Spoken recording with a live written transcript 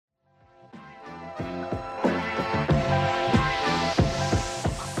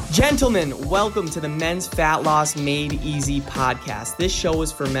Gentlemen, welcome to the Men's Fat Loss Made Easy podcast. This show is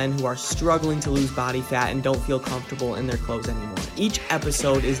for men who are struggling to lose body fat and don't feel comfortable in their clothes anymore. Each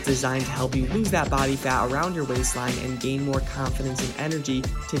episode is designed to help you lose that body fat around your waistline and gain more confidence and energy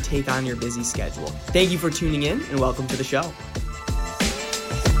to take on your busy schedule. Thank you for tuning in and welcome to the show.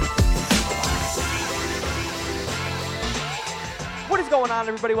 What is going on,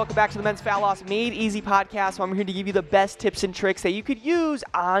 everybody? Welcome back to the Men's Fat Loss Made Easy podcast. So I'm here to give you the best tips and tricks that you could use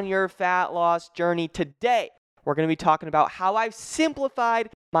on your fat loss journey. Today, we're going to be talking about how I've simplified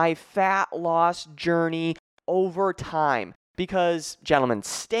my fat loss journey over time. Because, gentlemen,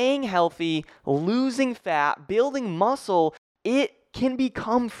 staying healthy, losing fat, building muscle, it can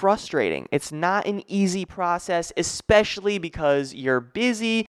become frustrating. It's not an easy process, especially because you're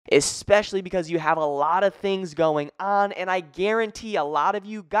busy, especially because you have a lot of things going on. And I guarantee a lot of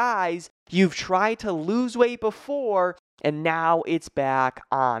you guys, you've tried to lose weight before and now it's back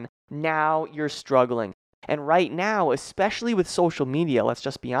on. Now you're struggling. And right now, especially with social media, let's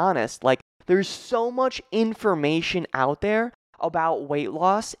just be honest, there's so much information out there about weight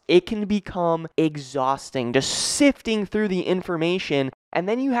loss, it can become exhausting, just sifting through the information, and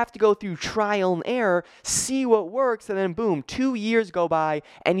then you have to go through trial and error, see what works, and then boom, 2 years go by,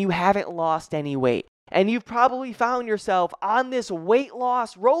 and you haven't lost any weight. And you've probably found yourself on this weight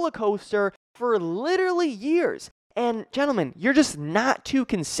loss roller coaster for literally years. And gentlemen, you're just not too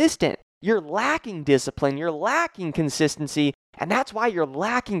consistent. You're lacking discipline, you're lacking consistency, and that's why you're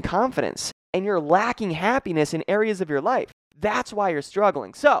lacking confidence, and you're lacking happiness in areas of your life. That's why you're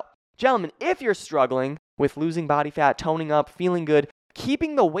struggling. So, gentlemen, if you're struggling with losing body fat, toning up, feeling good,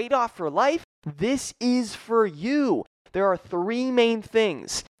 keeping the weight off for life, this is for you. There are 3 main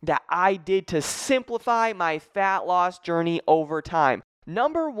things that I did to simplify my fat loss journey over time.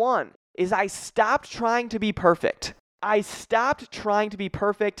 Number 1 is I stopped trying to be perfect. I stopped trying to be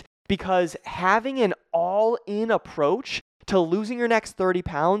perfect because having an all-in approach to losing your next 30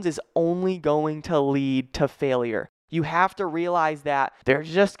 pounds is only going to lead to failure. You have to realize that there's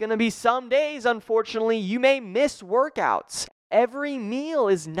just going to be some days, unfortunately, you may miss workouts. Every meal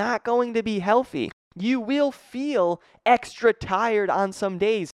is not going to be healthy. You will feel extra tired on some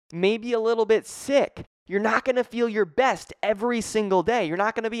days, maybe a little bit sick. You're not going to feel your best every single day. You're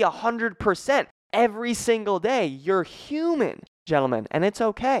not going to be 100% every single day. You're human, gentlemen, and it's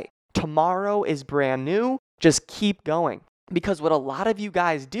okay. Tomorrow is brand new. Just keep going. Because what a lot of you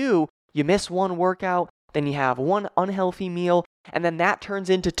guys do, you miss one workout, then you have one unhealthy meal, and then that turns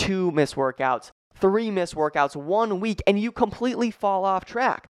into 2 missed workouts, 3 missed workouts, 1 week, and you completely fall off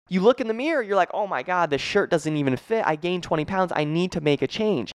track. You look in the mirror, you're like, oh my God, the shirt doesn't even fit. I gained 20 pounds. I need to make a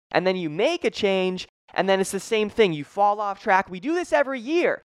change. And then you make a change, and then it's the same thing. You fall off track. We do this every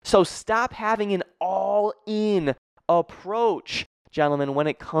year. So stop having an all-in approach, gentlemen, when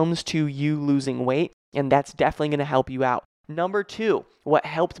it comes to you losing weight, and that's definitely going to help you out. Number 2, what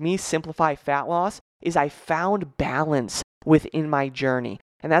helped me simplify fat loss is I found balance within my journey.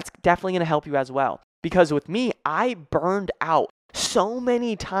 And that's definitely going to help you as well. Because with me, I burned out so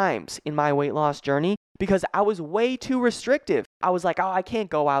many times in my weight loss journey because I was way too restrictive. I was like, oh, I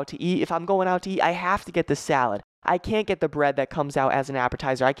can't go out to eat. If I'm going out to eat, I have to get the salad. I can't get the bread that comes out as an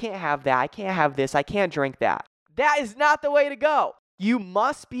appetizer. I can't have that. I can't have this. I can't drink that. That is not the way to go. You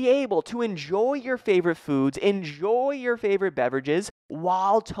must be able to enjoy your favorite foods, enjoy your favorite beverages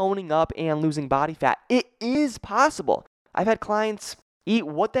while toning up and losing body fat. It is possible. I've had clients eat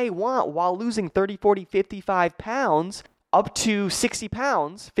what they want while losing 30, 40, 55 pounds up to 60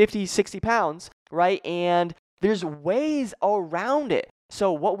 pounds, 50, 60 pounds, right? And there's ways around it.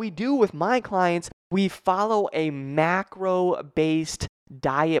 So what we do with my clients, we follow a macro-based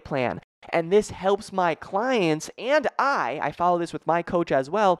diet plan. And this helps my clients and I follow this with my coach as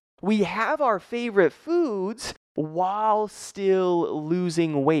well. We have our favorite foods while still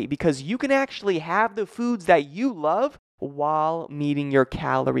losing weight because you can actually have the foods that you love while meeting your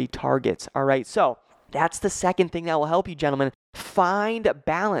calorie targets. All right, so that's the second thing that will help you, gentlemen. Find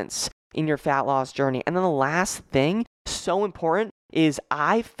balance in your fat loss journey. And then the last thing, so important, is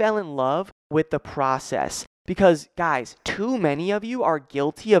I fell in love with the process. Because, guys, too many of you are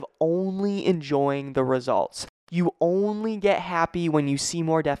guilty of only enjoying the results. You only get happy when you see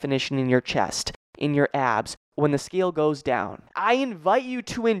more definition in your chest, in your abs, when the scale goes down. I invite you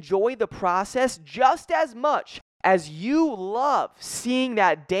to enjoy the process just as much as you love seeing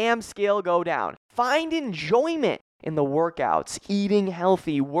that damn scale go down. Find enjoyment in the workouts, eating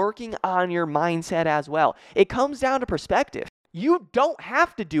healthy, working on your mindset as well. It comes down to perspective. You don't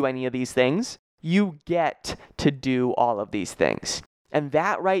have to do any of these things. You get to do all of these things. And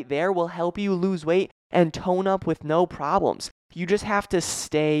that right there will help you lose weight and tone up with no problems. You just have to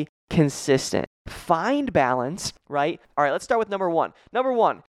stay consistent. Find balance, right? All right, let's start with number one. Number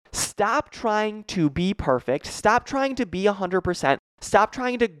one, stop trying to be perfect. Stop trying to be 100%. Stop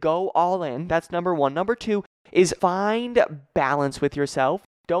trying to go all in. That's number one. Number two is find balance with yourself.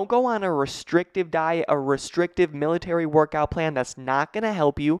 Don't go on a restrictive diet, a restrictive military workout plan. That's not going to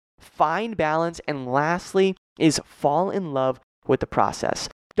help you. Find balance. And lastly is fall in love with the process.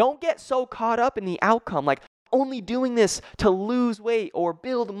 Don't get so caught up in the outcome, like only doing this to lose weight or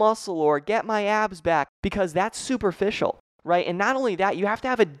build muscle or get my abs back, because that's superficial, right? And not only that, you have to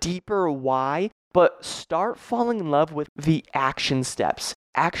have a deeper why, but start falling in love with the action steps,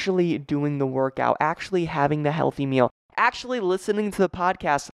 actually doing the workout, actually having the healthy meal, actually listening to the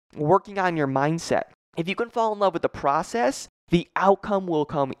podcast, working on your mindset. If you can fall in love with the process, the outcome will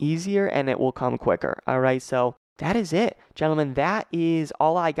come easier and it will come quicker. All right, so that is it, gentlemen. That is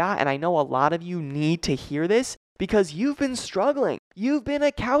all I got. And I know a lot of you need to hear this because you've been struggling. You've been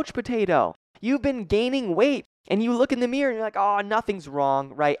a couch potato. You've been gaining weight and you look in the mirror and you're like, oh, nothing's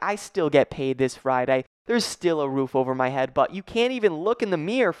wrong, right? I still get paid this Friday. There's still a roof over my head, but you can't even look in the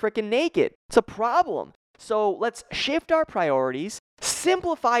mirror freaking naked. It's a problem. So let's shift our priorities,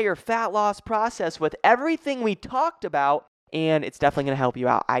 simplify your fat loss process with everything we talked about, and it's definitely going to help you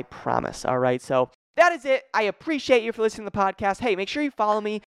out. I promise. All right. So that is it. I appreciate you for listening to the podcast. Hey, make sure you follow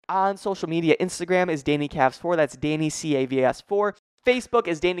me on social media. Instagram is DannyCavs4. That's Danny CAVS4. Facebook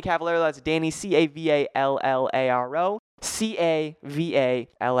is Danny Cavallaro. That's Danny CAVALLARO.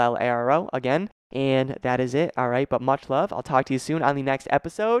 CAVALLARO again. And that is it. All right. But much love. I'll talk to you soon on the next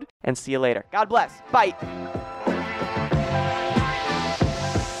episode and see you later. God bless. Bye.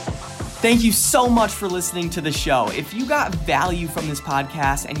 Thank you so much for listening to the show. If you got value from this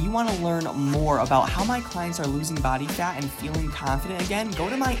podcast and you want to learn more about how my clients are losing body fat and feeling confident again,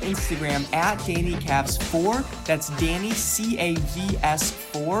 go to my Instagram at DannyCavs4. That's Danny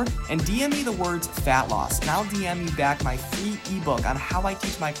CAVS4, and DM me the words fat loss, and I'll DM you back my free ebook on how I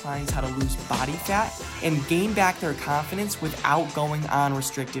teach my clients how to lose body fat and gain back their confidence without going on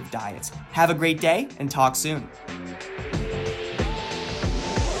restrictive diets. Have a great day and talk soon.